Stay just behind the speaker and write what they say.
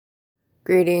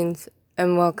Greetings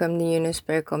and welcome to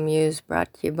Unispiritual Muse,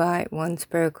 brought to you by One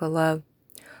Spiritual Love.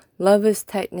 Love is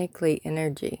technically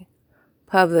energy.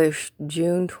 Published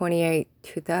June 28,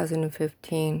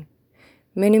 2015.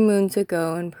 Many moons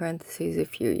ago, in parentheses a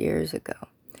few years ago.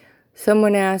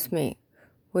 Someone asked me,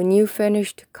 when you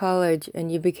finished college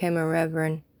and you became a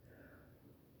reverend,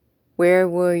 where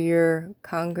will your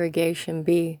congregation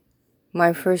be?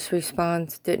 My first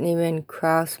response didn't even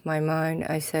cross my mind.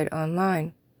 I said,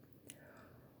 online.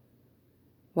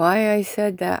 Why I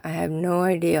said that, I have no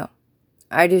idea.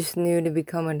 I just knew to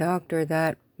become a doctor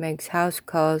that makes house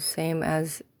calls same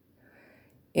as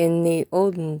in the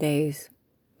olden days.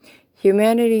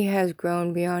 Humanity has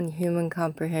grown beyond human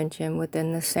comprehension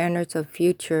within the standards of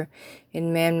future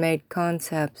in man-made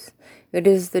concepts. It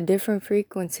is the different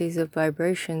frequencies of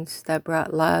vibrations that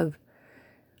brought love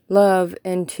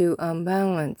into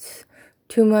imbalance.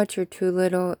 Too much or too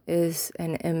little is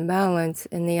an imbalance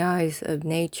in the eyes of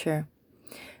nature.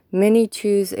 Many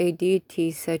choose a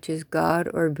deity such as God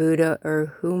or Buddha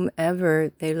or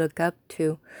whomever they look up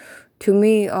to. To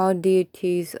me, all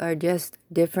deities are just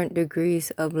different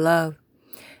degrees of love.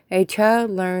 A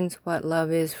child learns what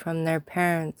love is from their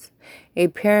parents. A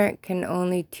parent can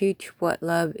only teach what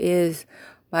love is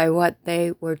by what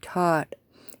they were taught.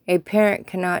 A parent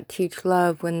cannot teach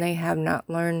love when they have not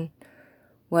learned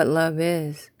what love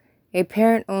is. A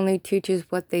parent only teaches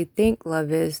what they think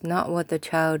love is, not what the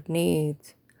child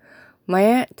needs. My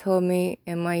aunt told me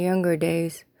in my younger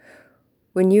days,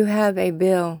 when you have a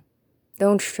bill,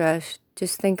 don't stress,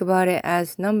 just think about it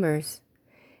as numbers.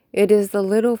 It is the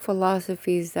little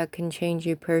philosophies that can change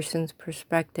a person's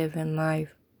perspective in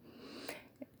life.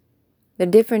 The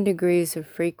different degrees of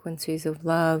frequencies of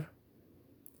love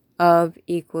of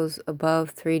equals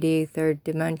above 3D, third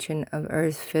dimension of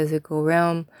Earth's physical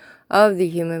realm, of the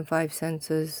human five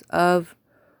senses, of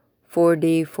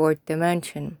 4D, fourth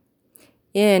dimension.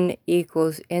 In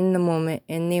equals in the moment,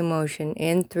 in the emotion,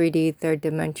 in 3D, third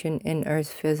dimension, in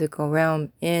Earth's physical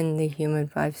realm, in the human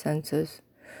five senses.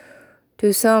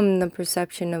 To some, the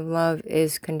perception of love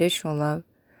is conditional love.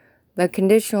 The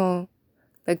condition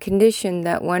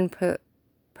that one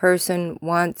person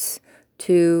wants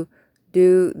to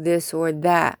do this or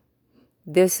that.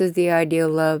 This is the ideal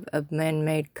love of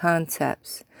man-made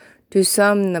concepts. To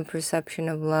some, the perception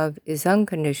of love is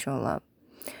unconditional love.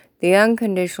 The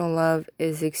unconditional love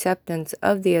is acceptance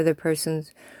of the other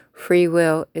person's free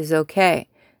will is okay.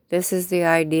 This is the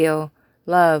ideal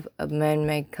love of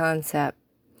man-made concept.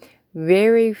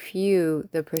 Very few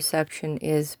the perception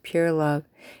is pure love.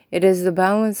 It is the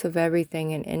balance of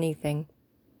everything and anything.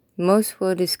 Most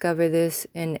will discover this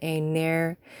in a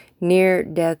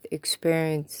near-death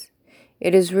experience.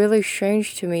 It is really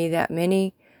strange to me that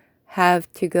many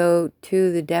have to go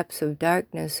to the depths of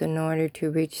darkness in order to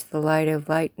reach the light of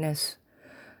lightness.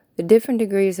 The different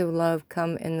degrees of love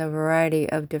come in the variety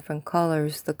of different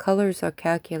colors. The colors are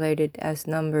calculated as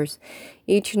numbers.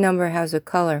 Each number has a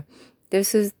color.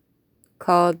 This is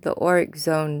called the auric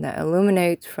zone that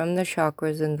illuminates from the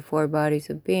chakras in the four bodies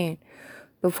of being.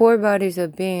 The four bodies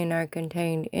of being are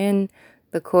contained in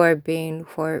the core being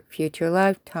for future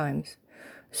lifetimes.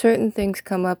 Certain things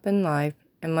come up in life,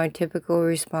 and my typical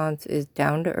response is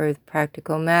down-to-earth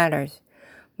practical matters.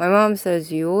 My mom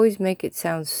says, you always make it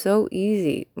sound so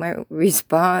easy. My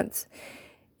response,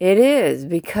 it is,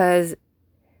 because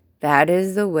that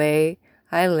is the way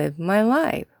I live my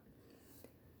life.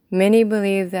 Many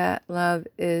believe that love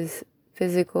is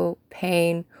physical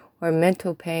pain or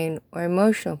mental pain or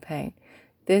emotional pain.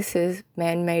 This is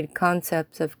man-made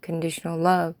concepts of conditional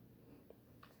love.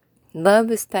 Love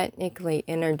is technically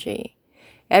energy.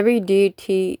 Every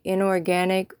deity,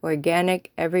 inorganic,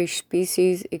 organic, every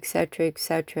species, etc.,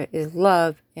 is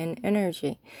love and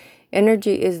energy.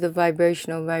 Energy is the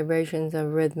vibrations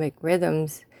of rhythmic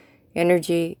rhythms.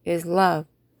 Energy is love.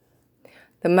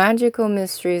 The Magical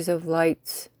Mysteries of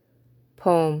Light's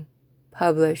poem,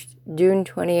 published June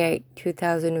 28,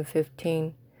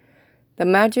 2015. The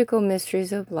magical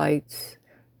mysteries of lights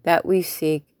that we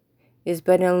seek is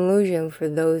but an illusion for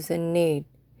those in need.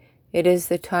 It is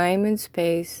the time and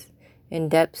space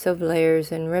and depths of layers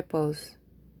and ripples.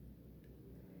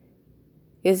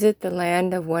 Is it the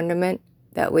land of wonderment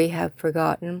that we have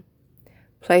forgotten,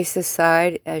 placed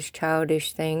aside as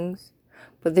childish things?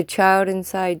 But the child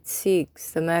inside seeks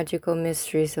the magical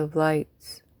mysteries of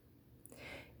lights.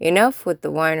 Enough with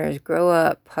the Whiners. Grow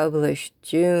Up, published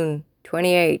June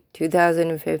 28,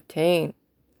 2015.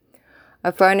 I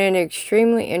find it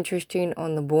extremely interesting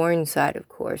on the boring side, of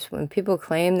course, when people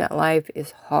claim that life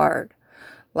is hard.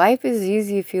 Life is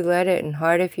easy if you let it and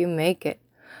hard if you make it.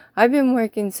 I've been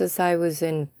working since I was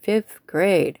in 5th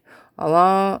grade,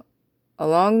 along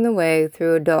along the way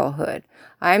through adulthood.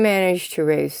 I managed to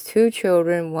raise 2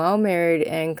 children while married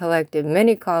and collected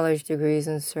many college degrees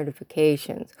and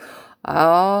certifications,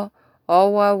 all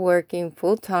while working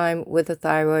full-time with a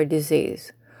thyroid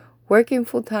disease. Working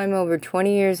full-time over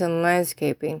 20 years in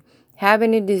landscaping,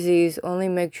 having a disease only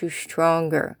makes you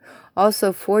stronger.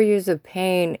 Also, 4 years of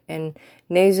pain and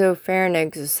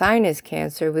nasopharynx sinus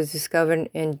cancer was discovered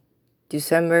in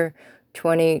December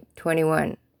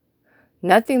 2021.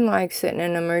 Nothing like sitting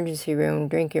in an emergency room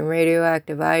drinking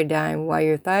radioactive iodine while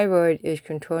your thyroid is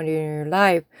controlling your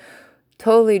life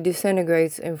totally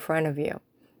disintegrates in front of you.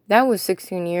 That was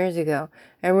 16 years ago.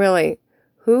 And really,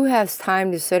 who has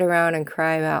time to sit around and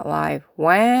cry about life?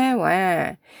 Wah,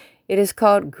 wah. It is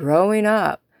called growing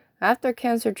up. After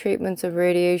cancer treatments of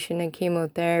radiation and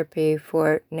chemotherapy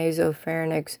for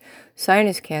nasopharynx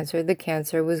sinus cancer, the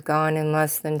cancer was gone in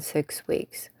less than 6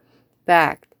 weeks.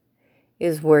 Fact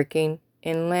is working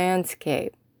in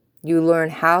landscape. You learn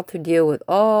how to deal with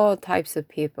all types of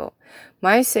people.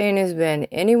 My saying has been,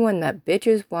 anyone that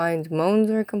bitches, whines, moans,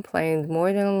 or complains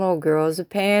more than a little girl is a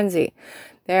pansy.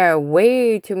 There are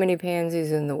way too many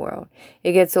pansies in the world.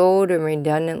 It gets old and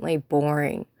redundantly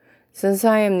boring. Since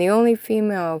I am the only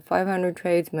female of 500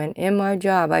 tradesmen in my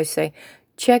job, I say,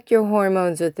 check your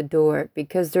hormones at the door,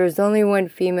 because there's only one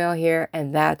female here,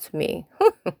 and that's me.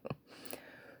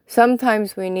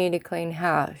 Sometimes we need a clean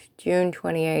house. June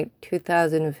 28,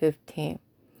 2015.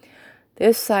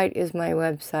 This site is my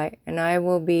website, and I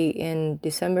will be in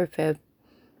December 5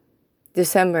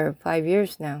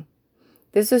 years now.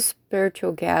 This is a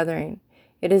spiritual gathering.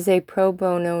 It is a pro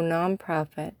bono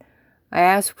nonprofit. I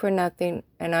ask for nothing,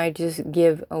 and I just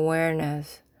give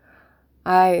awareness.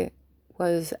 I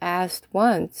was asked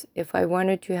once if I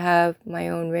wanted to have my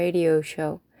own radio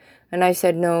show, and I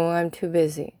said, no, I'm too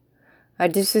busy. I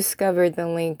just discovered the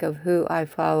link of who I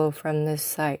follow from this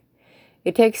site.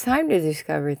 It takes time to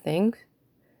discover things.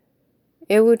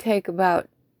 It will take about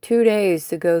 2 days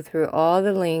to go through all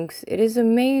the links. It is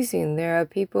amazing. There are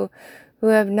people who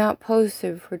have not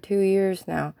posted for 2 years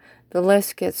now. The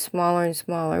list gets smaller and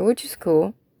smaller, which is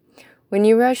cool. When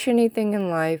you rush anything in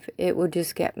life, it will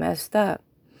just get messed up.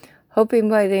 Hoping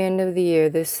by the end of the year,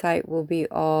 this site will be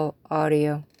all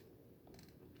audio.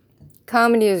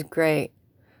 Comedy is great.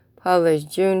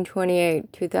 Published June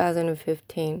 28,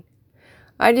 2015.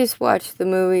 I just watched the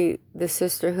movie The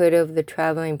Sisterhood of the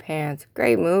Traveling Pants.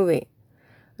 Great movie.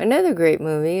 Another great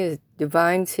movie is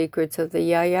Divine Secrets of the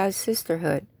Yaya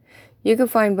Sisterhood. You can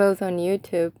find both on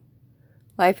YouTube.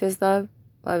 Life is love,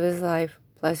 love is life.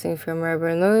 Blessings from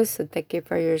Reverend Lewis, and thank you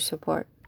for your support.